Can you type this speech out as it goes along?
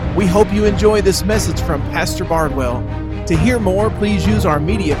We hope you enjoy this message from Pastor Bardwell. To hear more, please use our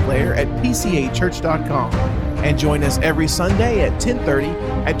media player at pcachurch.com and join us every Sunday at 10:30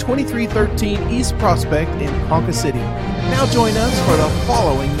 at 2313 East Prospect in Ponca City. Now join us for the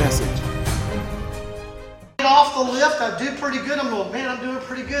following message. Get off the lift, I do pretty good. I'm going, man, I'm doing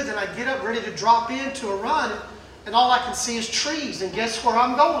pretty good. Then I get up ready to drop into a run, and all I can see is trees. And guess where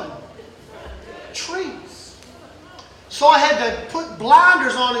I'm going? Trees. So I had to put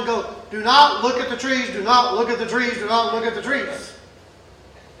blinders on and go, do not look at the trees, do not look at the trees, do not look at the trees.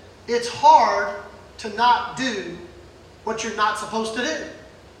 It's hard to not do what you're not supposed to do.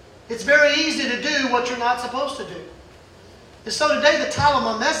 It's very easy to do what you're not supposed to do. And so today the title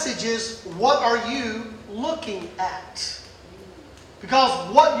of my message is, what are you looking at?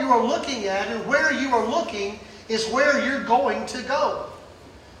 Because what you are looking at and where you are looking is where you're going to go.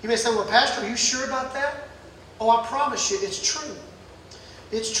 You may say, well, Pastor, are you sure about that? Oh, I promise you, it's true.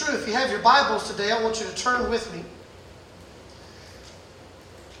 It's true. If you have your Bibles today, I want you to turn with me.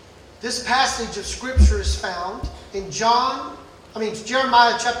 This passage of Scripture is found in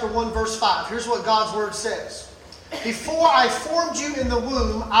Jeremiah chapter 1, verse 5. Here's what God's Word says. Before I formed you in the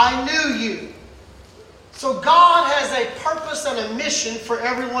womb, I knew you. So God has a purpose and a mission for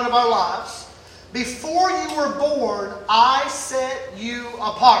every one of our lives. Before you were born, I set you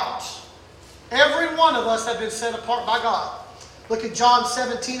apart. Every one of us have been set apart by God. Look at John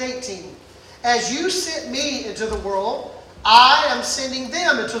 17:18. As you sent me into the world, I am sending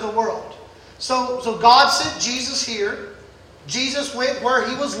them into the world. So God sent Jesus here. Jesus went where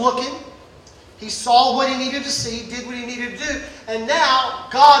he was looking. He saw what he needed to see, did what he needed to do. And now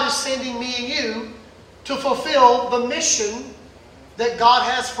God is sending me and you to fulfill the mission that God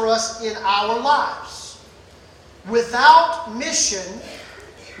has for us in our lives. Without mission,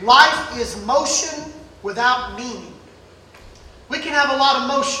 life is motion without meaning. We can have a lot of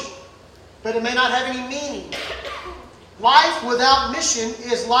motion, but it may not have any meaning. Life without mission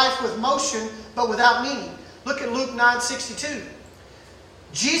is life with motion, but without meaning. Look at Luke 9:62.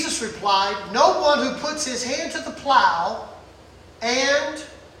 Jesus replied, no one who puts his hand to the plow and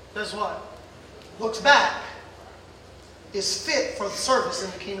does what? Looks back is fit for the service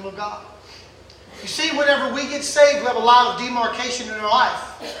in the kingdom of God. You see, whenever we get saved, we have a line of demarcation in our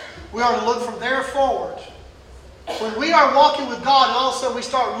life. We are to look from there forward. When we are walking with God and all of a sudden we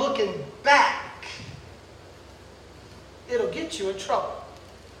start looking back, it'll get you in trouble.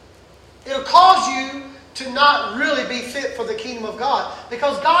 It'll cause you to not really be fit for the kingdom of God.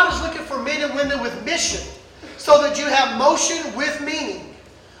 Because God is looking for men and women with mission, so that you have motion with meaning.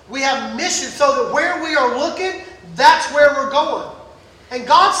 We have mission so that where we are looking, that's where we're going. And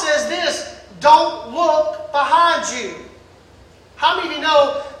God says this, don't look behind you. How many of you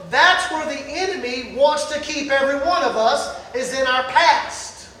know that's where the enemy wants to keep every one of us, is in our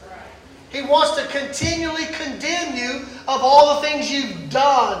past. He wants to continually condemn you of all the things you've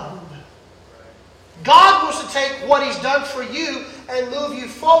done. God wants to take what He's done for you and move you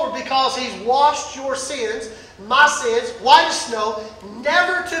forward, because He's washed your sins, my sins, white as snow,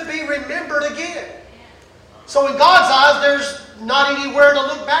 never to be remembered again. So in God's eyes, there's not anywhere to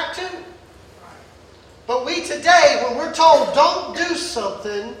look back to. But we today, when we're told don't do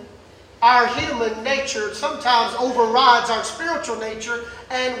something, our human nature sometimes overrides our spiritual nature,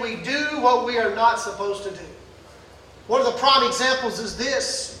 and we do what we are not supposed to do. One of the prime examples is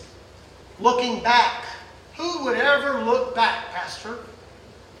this, looking back. Who would ever look back, Pastor?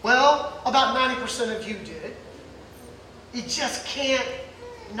 Well, about 90% of you did. You just can't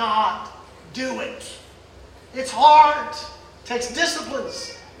not do it. It's hard. It takes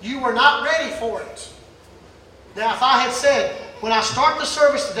disciplines. You were not ready for it. Now, if I had said, when I start the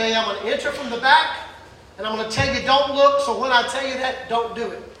service today, I'm going to enter from the back, and I'm going to tell you don't look, so when I tell you that, don't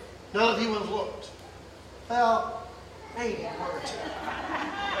do it. None of you would have looked. Well, maybe one or two.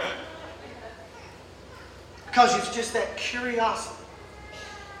 Because it's just that curiosity.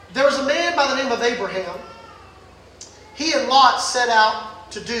 There was a man by the name of Abraham. He and Lot set out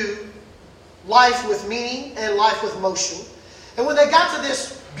to do life with meaning and life with motion. And when they got to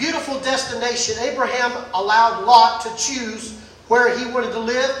this beautiful destination, Abraham allowed Lot to choose where he wanted to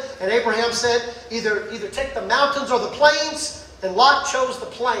live. And Abraham said, either take the mountains or the plains. And Lot chose the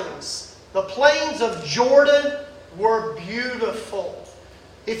plains. The plains of Jordan were beautiful.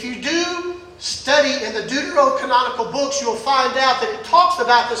 If you do study in the Deuterocanonical books, you'll find out that it talks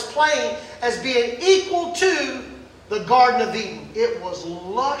about this plain as being equal to the Garden of Eden. It was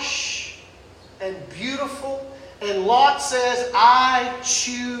lush and beautiful. And Lot says, I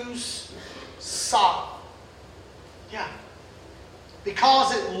choose Sodom. Yeah.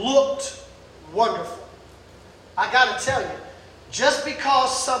 Because it looked wonderful. I got to tell you, just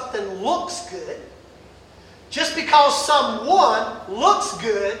because something looks good, just because someone looks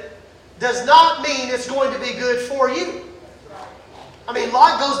good, does not mean it's going to be good for you. I mean,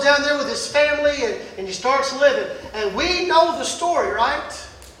 Lot goes down there with his family and he starts living. And we know the story, right?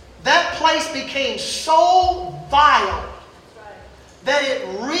 That place became so vile that it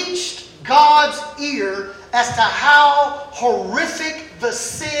reached God's ear as to how horrific the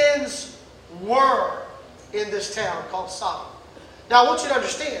sins were in this town called Sodom. Now, I want you to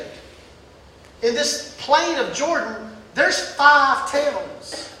understand, in this plain of Jordan, there's 5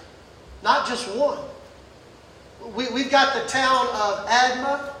 towns, not just one. We've got the town of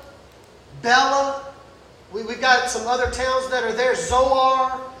Admah, Bela. We've got some other towns that are there,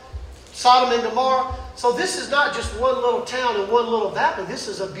 Zoar, Sodom and Gomorrah. So this is not just one little town and one little valley. This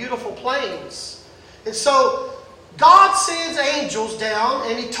is a beautiful plains. And so God sends angels down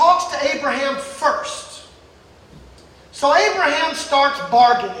and He talks to Abraham first. So Abraham starts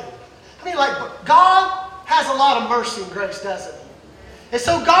bargaining. I mean, like, God has a lot of mercy and grace, doesn't He? And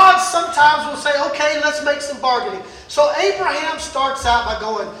so God sometimes will say, okay, let's make some bargaining. So Abraham starts out by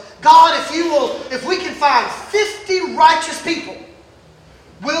going, God, if we can find 50 righteous people,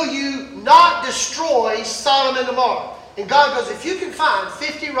 will you not destroy Sodom and Gomorrah? And God goes, if you can find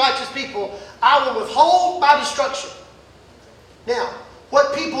 50 righteous people, I will withhold my destruction. Now,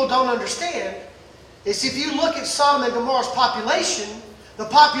 what people don't understand is if you look at Sodom and Gomorrah's population, the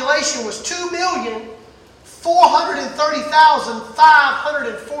population was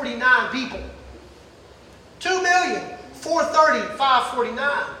 2,430,549 people.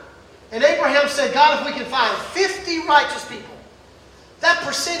 2,430,549. And Abraham said, God, if we can find 50 righteous people, that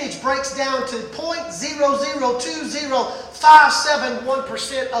percentage breaks down to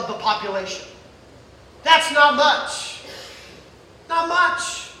 0.0020571% of the population. That's not much. Not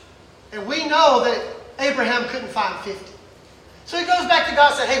much. And we know that Abraham couldn't find 50. So he goes back to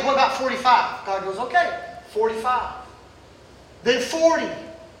God and said, hey, what about 45? God goes, okay, 45. Then 40.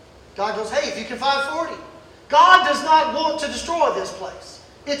 God goes, hey, if you can find 40. God does not want to destroy this place.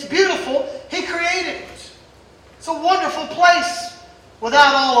 It's beautiful. He created it. It's a wonderful place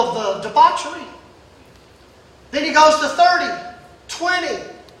without all of the debauchery. Then He goes to 30, 20,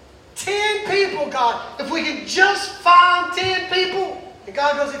 10 people, God. If we can just find 10 people. And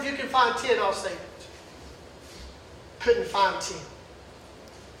God goes, if you can find 10, I'll save it. Couldn't find 10.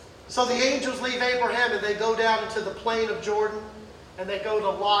 So the angels leave Abraham and they go down into the plain of Jordan and they go to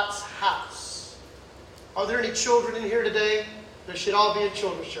Lot's house. Are there any children in here today? There should all be in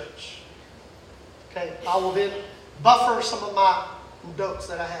children's church. Okay, I will then buffer some of my notes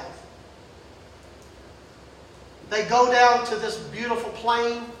that I have. They go down to this beautiful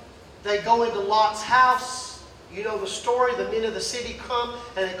plain. They go into Lot's house. You know the story. The men of the city come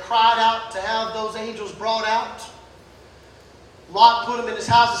and they cried out to have those angels brought out. Lot put them in his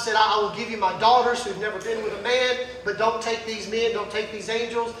house and said, I will give you my daughters who've never been with a man, but don't take these men, don't take these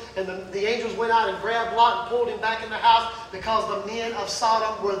angels. And the angels went out and grabbed Lot and pulled him back in the house because the men of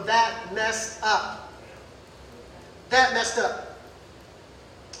Sodom were that messed up. That messed up.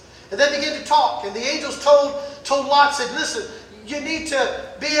 And they began to talk. And the angels told Lot, said, listen, you need to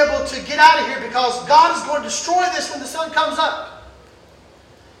be able to get out of here because God is going to destroy this when the sun comes up.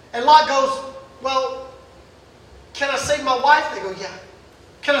 And Lot goes, well, can I save my wife? They go, yeah.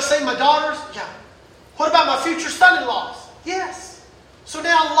 Can I save my daughters? Yeah. What about my future son-in-laws? Yes. So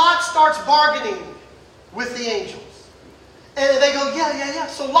now Lot starts bargaining with the angels. And they go, yeah.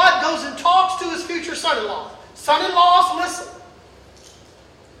 So Lot goes and talks to his future son-in-laws. Son-in-laws, listen.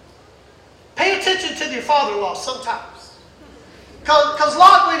 Pay attention to your father-in-law sometimes. Because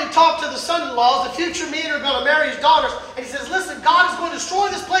Lot went and talked to the son-in-laws, the future men are going to marry his daughters, and he says, listen, God is going to destroy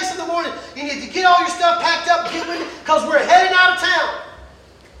this place in the morning. You need to get all your stuff packed up, get with it, because we're heading out of town.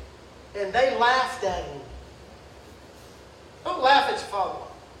 And they laughed at him. Don't laugh at your father-in-law.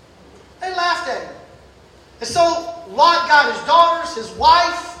 They laughed at him. And so Lot got his daughters, his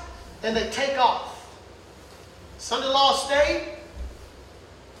wife, and they take off. Son-in-law stayed.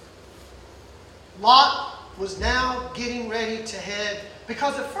 Lot was now getting ready to head,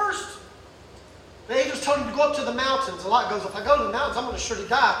 because at first the angels told him to go up to the mountains. And Lot goes, if I go to the mountains, I'm going to surely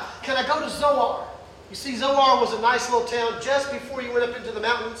die. Can I go to Zoar? You see, Zoar was a nice little town just before you went up into the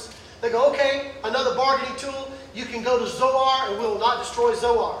mountains. They go, okay, another bargaining tool. You can go to Zoar and we will not destroy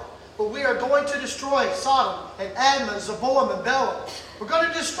Zoar. But we are going to destroy Sodom and Admah, Zeboim, and Bela. We're going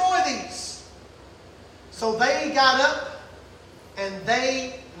to destroy these. So they got up and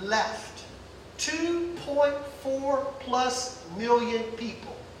they left. 2.4 plus million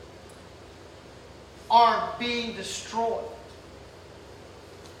people are being destroyed.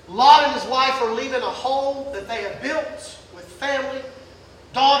 Lot and his wife are leaving a home that they have built. with family.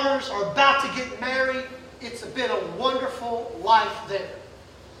 Daughters are about to get married. It's been a wonderful life there.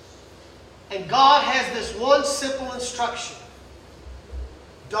 And God has this one simple instruction.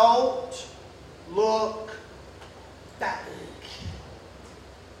 Don't look back.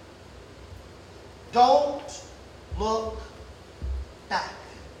 Don't look back.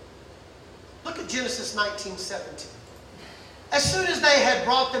 Look at Genesis 19:17. As soon as they had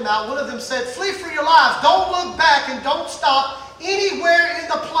brought them out, one of them said, "Flee for your lives. Don't look back and don't stop anywhere in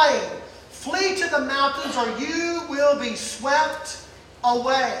the plain. Flee to the mountains or you will be swept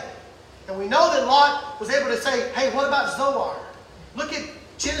away." And we know that Lot was able to say, "Hey, what about Zoar?" Look at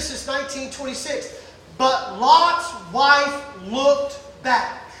Genesis 19:26. But Lot's wife looked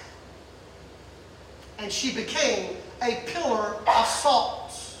back, and she became a pillar of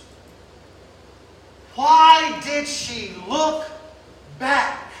salt. Why did she look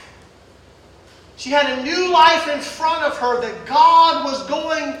back? She had a new life in front of her that God was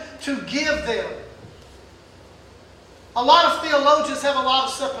going to give them. A lot of theologians have a lot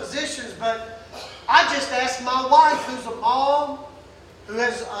of suppositions, but I just asked my wife, who's a mom, who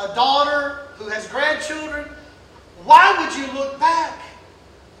has a daughter, who has grandchildren, why would you look back?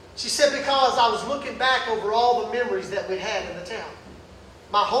 She said, because I was looking back over all the memories that we had in the town.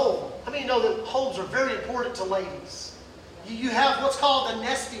 My home. How many know that homes are very important to ladies? You have what's called the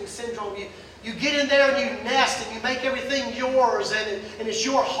nesting syndrome. You get in there and you nest and you make everything yours and it's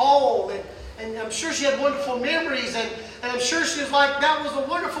your home. And I'm sure she had wonderful memories and I'm sure she was like, that was a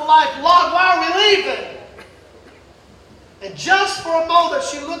wonderful life. Lord, why are we leaving? And just for a moment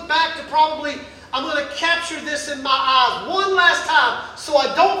she looked back to probably, I'm going to capture this in my eyes one last time so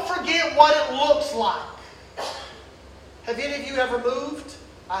I don't forget what it looks like. Have any of you ever moved?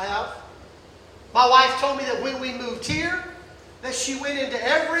 I have. My wife told me that when we moved here, that she went into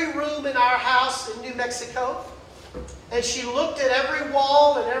every room in our house in New Mexico, and she looked at every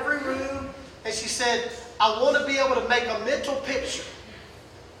wall and every room, and she said, I want to be able to make a mental picture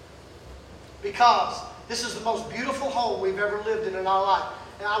because this is the most beautiful home we've ever lived in our life,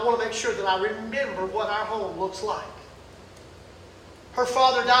 and I want to make sure that I remember what our home looks like. Her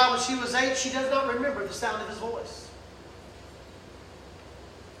father died when she was 8. She does not remember the sound of his voice.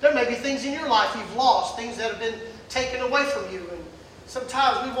 There may be things in your life you've lost, things that have been taken away from you. And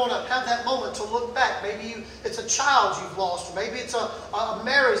sometimes we want to have that moment to look back. Maybe it's a child you've lost, or maybe it's a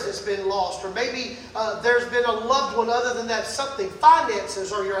marriage that's been lost, or maybe there's been a loved one other than that, something,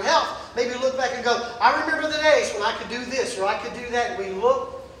 finances or your health. Maybe you look back and go, I remember the days when I could do this or I could do that. And we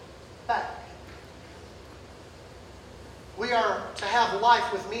look back. We are to have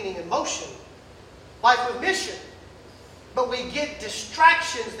life with meaning and motion, life with mission. But we get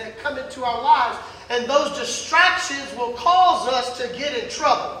distractions that come into our lives, and those distractions will cause us to get in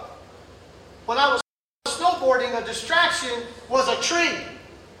trouble. When I was snowboarding, a distraction was a tree.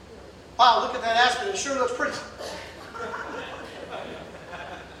 Wow, look at that aspen. It sure looks pretty.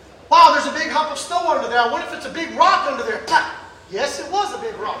 Wow, there's a big hump of snow under there. I wonder if it's a big rock under there. Yes, it was a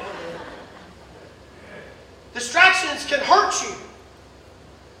big rock under there. Distractions can hurt you.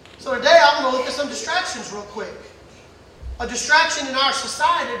 So today I'm going to look at some distractions real quick. A distraction in our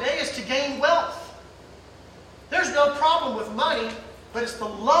society today is to gain wealth. There's no problem with money, but it's the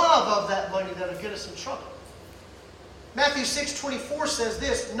love of that money that will get us in trouble. Matthew 6:24 says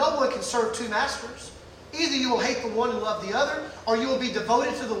this, no one can serve two masters. Either you will hate the one and love the other, or you will be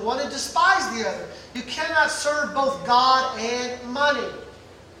devoted to the one and despise the other. You cannot serve both God and money.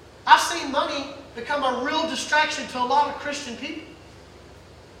 I've seen money become a real distraction to a lot of Christian people.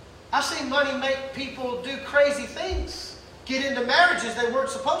 I've seen money make people do crazy things. Get into marriages they weren't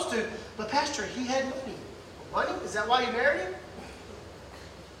supposed to. But Pastor, he had money. Money? Is that why you married him?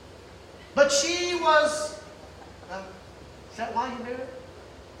 But she was... is that why you married her?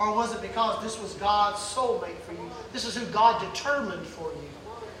 Or was it because this was God's soulmate for you? This is who God determined for you.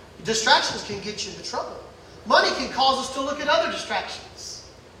 Distractions can get you into trouble. Money can cause us to look at other distractions.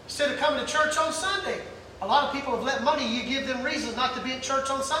 Instead of coming to church on Sunday, a lot of people have let money, you give them reasons not to be at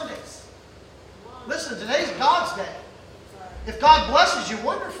church on Sundays. Listen, today's God's day. If God blesses you,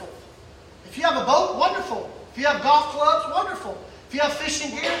 wonderful. If you have a boat, wonderful. If you have golf clubs, wonderful. If you have fishing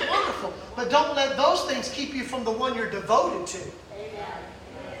gear, wonderful. But don't let those things keep you from the one you're devoted to.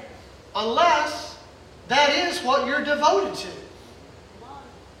 Unless that is what you're devoted to.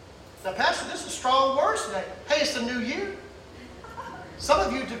 Now, Pastor, this is strong words today. Hey, it's the new year. Some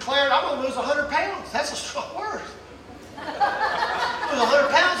of you declared, I'm going to lose 100 pounds. That's a strong word. Lose 100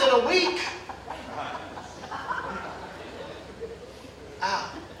 pounds in a week.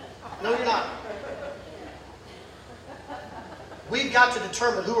 No, you're not. We've got to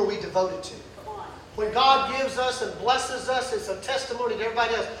determine who are we devoted to. When God gives us and blesses us, it's a testimony to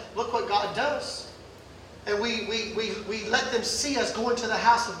everybody else. Look what God does. And we let them see us going to the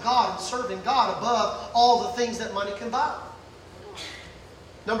house of God and serving God above all the things that money can buy.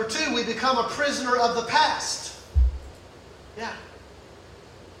 Number 2, we become a prisoner of the past. Yeah.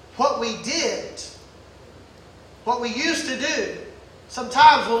 What we did, what we used to do,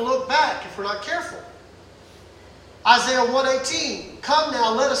 sometimes we'll look back if we're not careful. Isaiah 1:18, come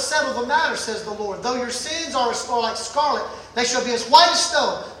now, let us settle the matter, says the Lord. Though your sins are like scarlet, they shall be as white as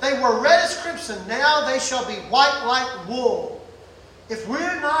snow. They were red as crimson. Now they shall be white like wool. If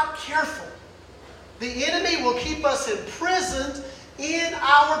we're not careful, the enemy will keep us imprisoned in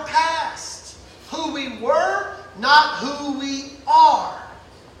our past. Who we were, not who we are.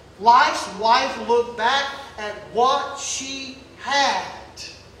 Life's wife looked back at what she had.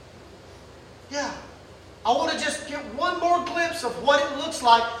 Yeah. I want to just get one more glimpse of what it looks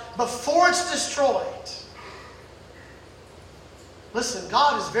like before it's destroyed. Listen,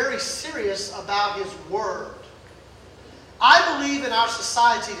 God is very serious about His Word. I believe in our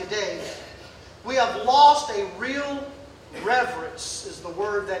society today, we have lost a real reverence, is the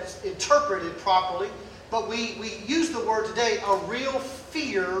word that's interpreted properly, but we use the word today, a real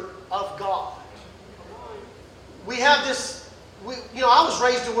fear of God. We have this, I was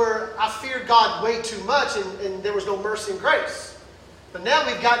raised to where I feared God way too much and there was no mercy and grace. But now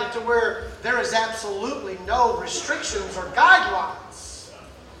we've gotten it to where there is absolutely no restrictions or guidelines.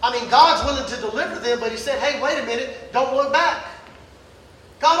 I mean, God's willing to deliver them, but He said, hey, wait a minute, don't look back.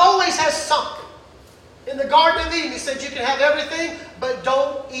 God always has something. In the Garden of Eden, He said you can have everything, but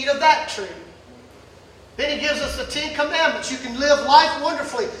don't eat of that tree. Then He gives us the 10 Commandments. You can live life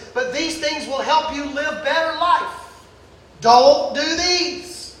wonderfully, but these things will help you live better life. Don't do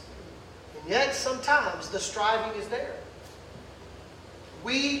these. And yet, sometimes the striving is there.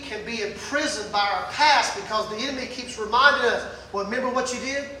 We can be imprisoned by our past because the enemy keeps reminding us, well, remember what you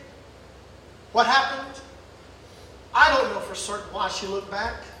did? What happened? I don't know for certain why she looked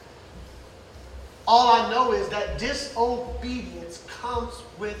back. All I know is that disobedience comes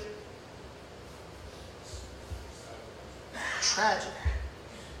with tragic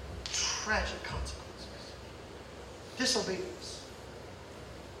consequences. Disobedience.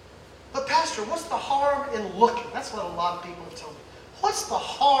 But Pastor, what's the harm in looking? That's what a lot of people have told me. What's the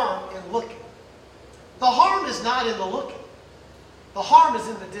harm in looking? The harm is not in the looking. The harm is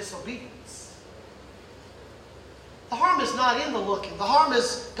in the disobedience. The harm is not in the looking. The harm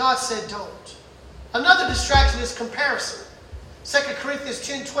is God said don't. Another distraction is comparison. 2 Corinthians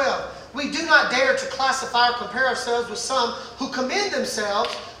 10:12. We do not dare to classify or compare ourselves with some who commend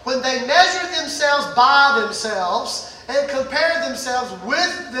themselves when they measure themselves by themselves and compare themselves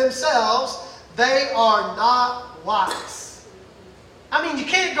with themselves. They are not wise. I mean, you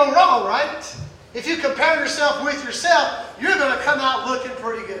can't go wrong, right? If you compare yourself with yourself, you're going to come out looking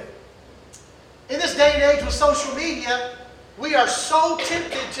pretty good. In this day and age with social media, we are so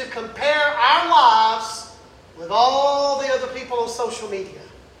tempted to compare our lives with all the other people on social media.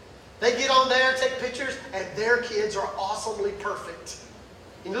 They get on there, take pictures, and their kids are awesomely perfect.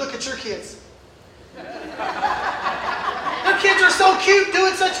 And you look at your kids. Their kids are so cute,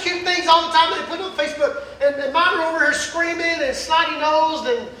 doing such cute things all the time. They put it on Facebook. And mine are over here screaming and snotty-nosed.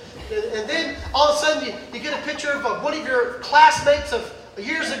 And then all of a sudden you get a picture of one of your classmates of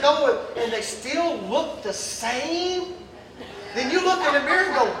years ago and they still look the same. Then you look in the mirror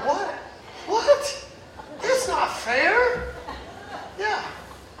and go, what? That's not fair. Yeah.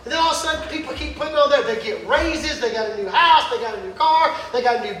 And then all of a sudden people keep putting on there. They get raises, they got a new house, they got a new car, they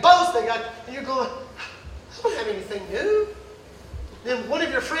got new boats, and you're going, I don't have anything new. Then one of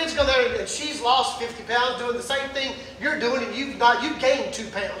your friends go there and she's lost 50 pounds doing the same thing you're doing and you've gained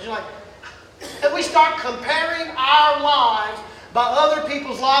 2 pounds. You're like, and we start comparing our lives by other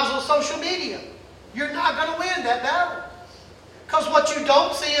people's lives on social media. You're not going to win that battle. Because what you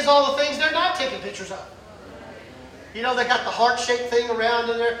don't see is all the things they're not taking pictures of. You know, they got the heart-shaped thing around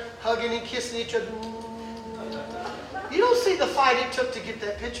and they're hugging and kissing each other. You don't see the fight it took to get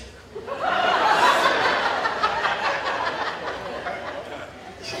that picture.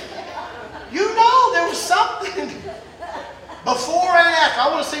 You know there was something before and after. I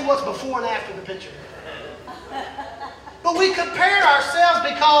want to see what's before and after the picture. But we compare ourselves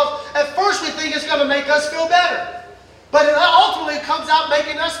because at first we think it's going to make us feel better. But it ultimately comes out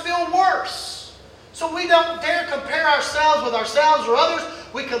making us feel worse. So we don't dare compare ourselves with ourselves or others.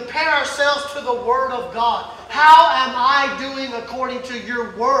 We compare ourselves to the Word of God. How am I doing according to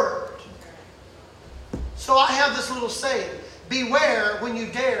your Word? So I have this little saying. Beware when you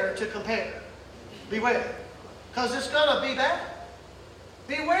dare to compare. Beware. Because it's going to be bad.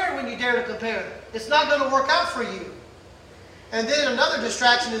 Beware when you dare to compare. It's not going to work out for you. And then another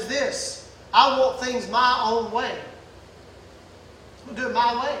distraction is this. I want things my own way. I'm going to do it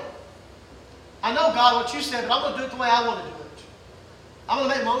my way. I know, God, what you said, but I'm going to do it the way I want to do it. I'm going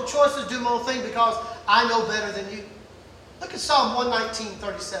to make my own choices, do my own thing because I know better than you. Look at Psalm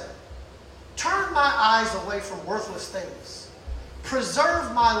 119:37. Turn my eyes away from worthless things.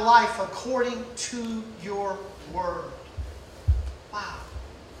 Preserve my life according to your word. Wow.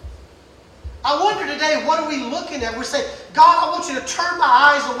 I wonder today, what are we looking at? We're saying, God, I want you to turn my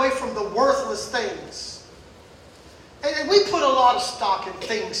eyes away from the worthless things. And we put a lot of stock in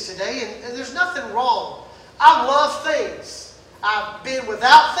things today, and there's nothing wrong. I love things. I've been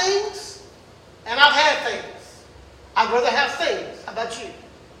without things, and I've had things. I'd rather have things. How about you?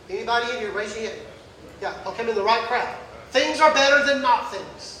 Anybody in here, raise your hand. Yeah, okay, I'm in the right crowd. Things are better than not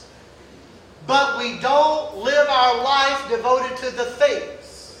things. But we don't live our life devoted to the things.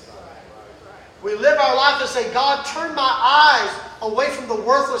 We live our life and say, God, turn my eyes away from the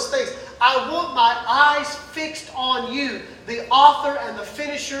worthless things. I want my eyes fixed on you, the author and the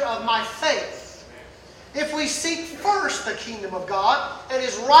finisher of my faith. If we seek first the kingdom of God and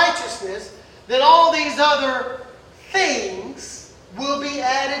His righteousness, then all these other things will be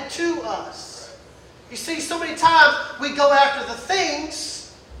added to us. You see, so many times we go after the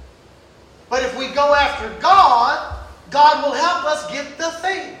things, but if we go after God, God will help us get the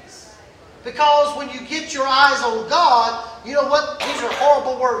things. Because when you get your eyes on God, you know what? These are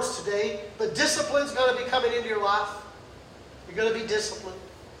horrible words today, but discipline is going to be coming into your life. You're going to be disciplined.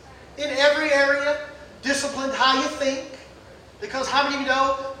 In every area, disciplined how you think. Because how many of you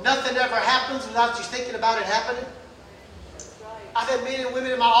know nothing ever happens without you thinking about it happening? I've had men and women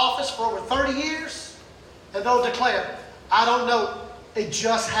in my office for over 30 years, and they'll declare, I don't know, it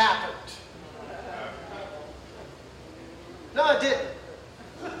just happened. No, it didn't.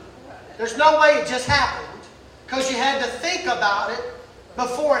 There's no way it just happened, because you had to think about it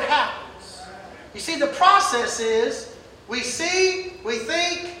before it happens. You see, the process is, we see, we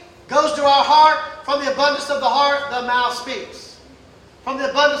think, goes to our heart. From the abundance of the heart, the mouth speaks. From the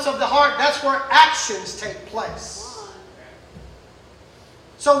abundance of the heart, that's where actions take place.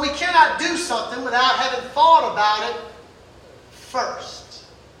 So we cannot do something without having thought about it first.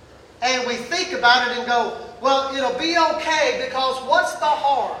 And we think about it and go, well, it'll be okay because what's the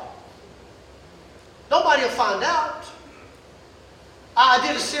harm? Nobody will find out. I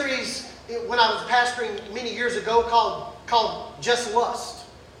did a series when I was pastoring many years ago called Just Lust.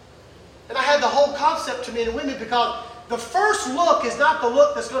 And I had the whole concept to men and women because the first look is not the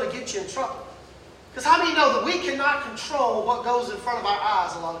look that's going to get you in trouble. Because how many know that we cannot control what goes in front of our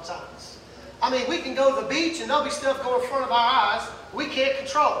eyes a lot of times? I mean, we can go to the beach and there'll be stuff going in front of our eyes we can't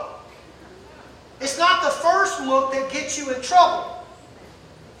control. It's not the first look that gets you in trouble.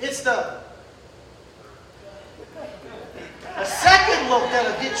 It's the second look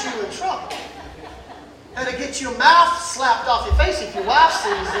that'll get you in trouble. That'll get your mouth slapped off your face if your wife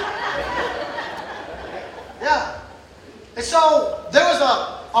sees it. Yeah. And so there was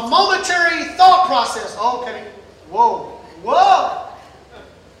a momentary thought process. Okay. Whoa.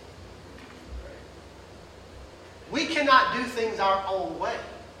 We cannot do things our own way.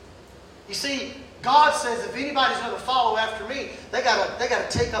 You see, God says if anybody's going to follow after me, they got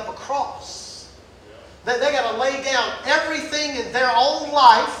to take up a cross. They got to lay down everything in their own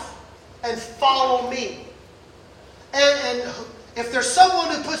life and follow me. And if there's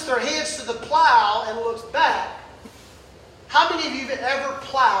someone who puts their hands to the plow and looks back, how many of you have ever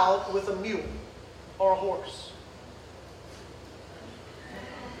plowed with a mule or a horse?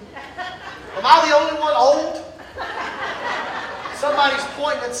 Am I the only one old? Somebody's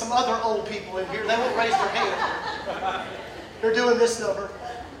pointing at some other old people in here. They won't raise their hand. They're doing this number.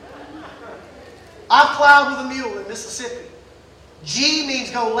 I plowed with a mule in Mississippi. G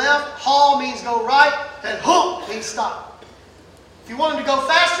means go left, haul means go right, and hump means stop. If you want them to go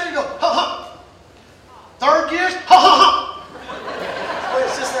faster, you go hump, hump. Third gear's hump, hump, hump. Well,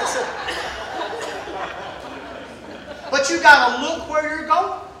 it's just that simple. But you got to look where you're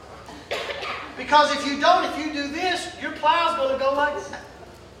going. Because if you don't, if you do this, your plow's going to go like that.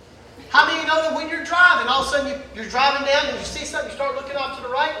 How many of you know that when you're driving, all of a sudden you're driving down and you see something, you start looking off to the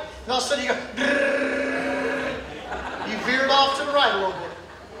right, and all of a sudden you go, you veered off to the right a little bit.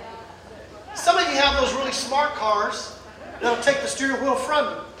 Some of you have those really smart cars that'll take the steering wheel from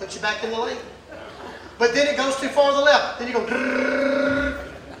you, put you back in the lane. But then it goes too far to the left. Then you go,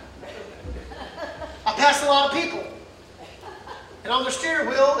 I pass a lot of people. And on their steering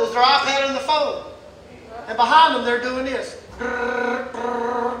wheel is their iPad and the phone. And behind them, they're doing this.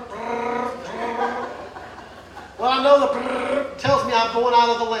 Well, I know the tells me I'm going out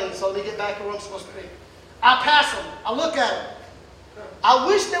of the lane, so let me get back to where I'm supposed to be. I pass them. I look at them. I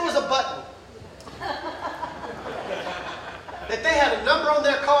wish there was a button. If they had a number on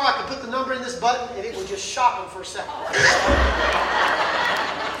their car, I could put the number in this button and it would just shock them for a second.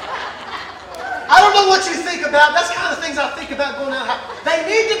 I don't know what you think about. That's kind of things I think about going out. They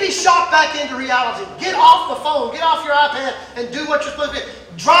need to be shocked back into reality. Get off the phone. Get off your iPad and do what you're supposed to do.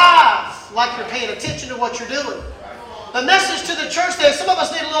 Drive like you're paying attention to what you're doing. The message to the church today, some of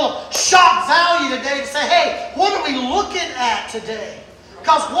us need a little shock value today to say, hey, what are we looking at today?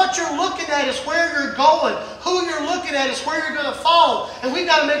 Because what you're looking at is where you're going. Who you're looking at is where you're going to follow. And we've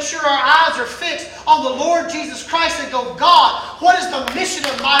got to make sure our eyes are fixed on the Lord Jesus Christ and go, God, what is the mission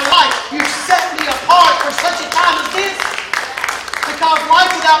of my life? You've set me apart for such a time as this. Because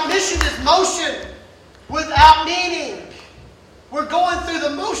life without mission is motion without meaning. We're going through the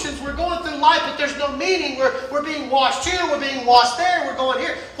motions. We're going through life, but there's no meaning. We're being washed here. We're being washed there. We're going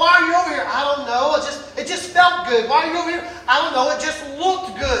here. Why are you over here? I don't know. It just felt good. Why are you over here? I don't know. It just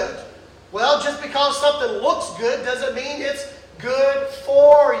looked good. Well, just because something looks good doesn't mean it's good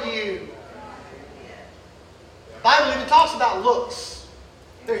for you. The Bible even talks about looks.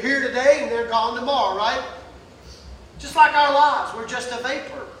 They're here today and they're gone tomorrow, right? Just like our lives. We're just a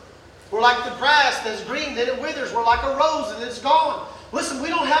vapor. We're like the grass that's green, then it withers. We're like a rose and it's gone. Listen, we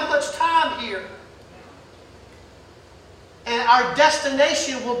don't have much time here. And our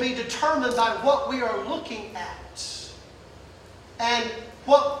destination will be determined by what we are looking at. And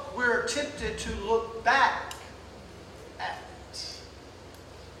what we're tempted to look back at.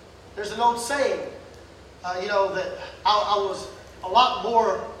 There's an old saying, that I was a lot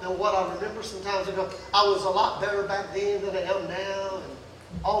more than what I remember some times ago. I was a lot better back then than I am now. And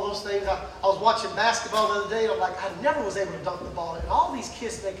all those things. I was watching basketball the other day, and I'm like, I never was able to dunk the ball. And all these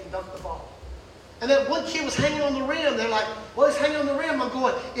kids, they can dunk the ball. And then one kid was hanging on the rim. They're like, well, he's hanging on the rim. I'm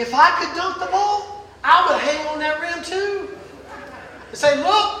going, if I could dunk the ball, I would hang on that rim too. They say,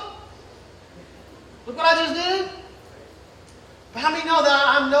 look what I just did. But how many know that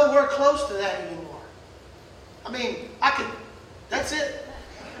I'm nowhere close to that anymore? I mean, that's it.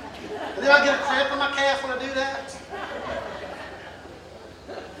 And then I get a cramp in my calf when I do that.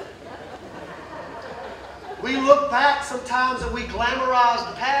 We look back sometimes and we glamorize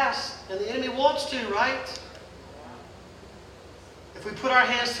the past, and the enemy wants to, right? If we put our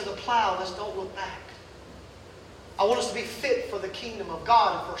hands to the plow, let's don't look back. I want us to be fit for the kingdom of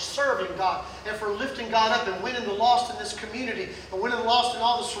God and for serving God and for lifting God up and winning the lost in this community and winning the lost in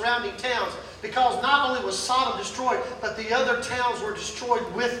all the surrounding towns. Because not only was Sodom destroyed, but the other towns were destroyed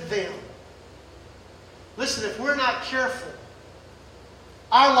with them. Listen, if we're not careful,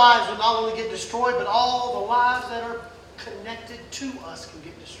 our lives will not only get destroyed, but all the lives that are connected to us can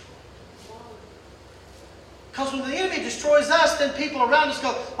get destroyed. Because when the enemy destroys us, then people around us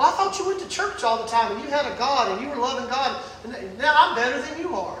go, well, I thought you went to church all the time and you had a God and you were loving God. And now I'm better than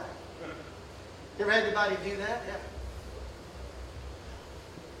you are. You ever had anybody do that? Yeah.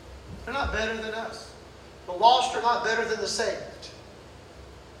 They're not better than us. The lost are not better than the saved.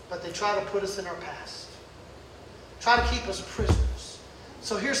 But they try to put us in our past. Try to keep us prisoners.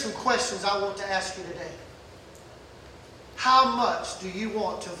 So here's some questions I want to ask you today. How much do you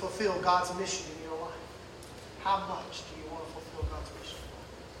want to fulfill God's mission in your life? How much do you want to fulfill God's mission in your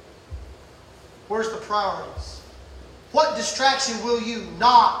life? Where's the priorities? What distraction will you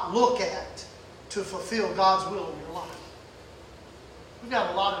not look at to fulfill God's will in your life? We've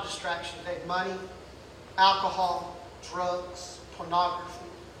got a lot of distractions today. Money, alcohol, drugs, pornography,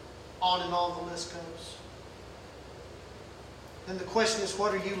 on and on the list goes. Then the question is,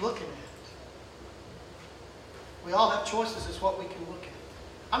 what are you looking at? We all have choices as what we can look at.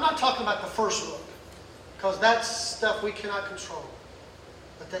 I'm not talking about the first look, because that's stuff we cannot control.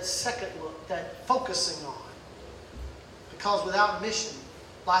 But that second look, that focusing on. Because without mission,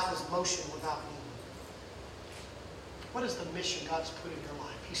 life is motion without meaning. What is the mission God's put in your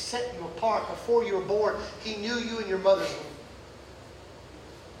life? He set you apart before you were born. He knew you in your mother's womb.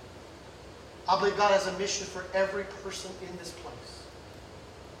 I believe God has a mission for every person in this place.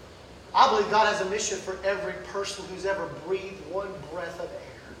 I believe God has a mission for every person who's ever breathed one breath of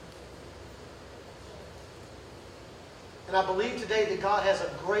air. And I believe today that God has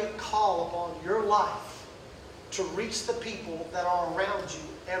a great call upon your life to reach the people that are around you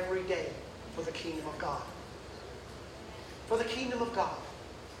every day for the kingdom of God. For the kingdom of God.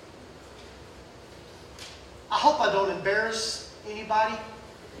 I hope I don't embarrass anybody,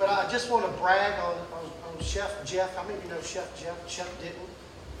 but I just want to brag on Chef Jeff. How many of you know Chef Jeff? Chef Denton.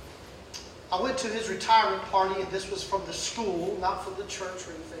 I went to his retirement party, and this was from the school, not from the church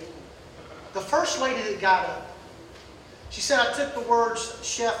or anything. The first lady that got up, She said, I took the words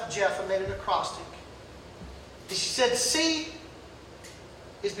Chef Jeff and made an acrostic. And she said, C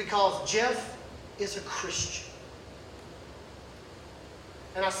is because Jeff is a Christian.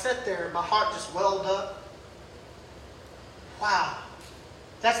 And I sat there and my heart just welled up. Wow.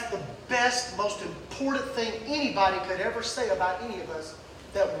 That's the best, most important thing anybody could ever say about any of us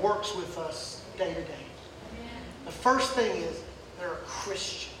that works with us day to day. The first thing is they're a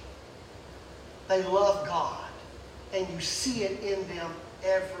Christian. They love God. And you see it in them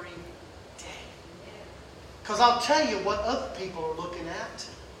every day. Because I'll tell you what other people are looking at.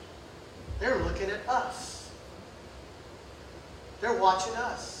 They're looking at us. They're watching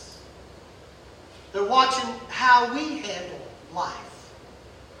us. They're watching how we handle life.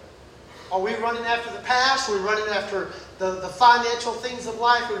 Are we running after the past? Are we running after the financial things of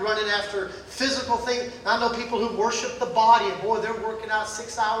life? Are we running after physical things? I know people who worship the body, and boy, they're working out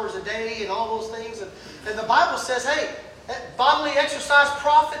 6 hours a day and all those things. And the Bible says, hey, bodily exercise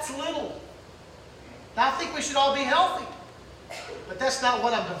profits little. Now, I think we should all be healthy. But that's not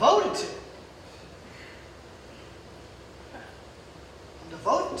what I'm devoted to. I'm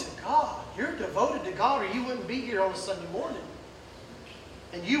devoted to God. You're devoted to God, or you wouldn't be here on a Sunday morning.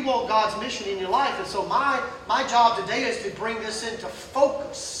 And you want God's mission in your life. And so my job today is to bring this into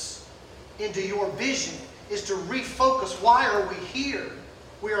focus, into your vision, is to refocus. Why are we here?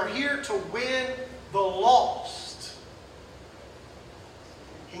 We are here to win the lost.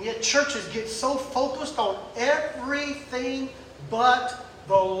 And yet churches get so focused on everything but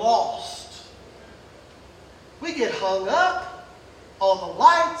the lost. We get hung up on the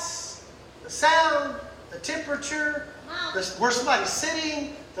lights, the sound, the temperature, where somebody's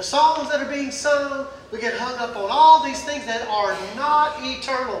sitting, the songs that are being sung. We get hung up on all these things that are not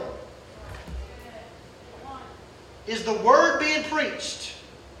eternal. Is the word being preached?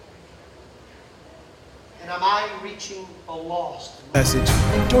 And am I reaching the lost? Message.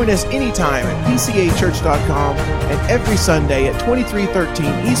 Join us anytime at PCAchurch.com and every Sunday at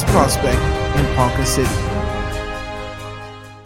 2313 East Prospect in Ponca City.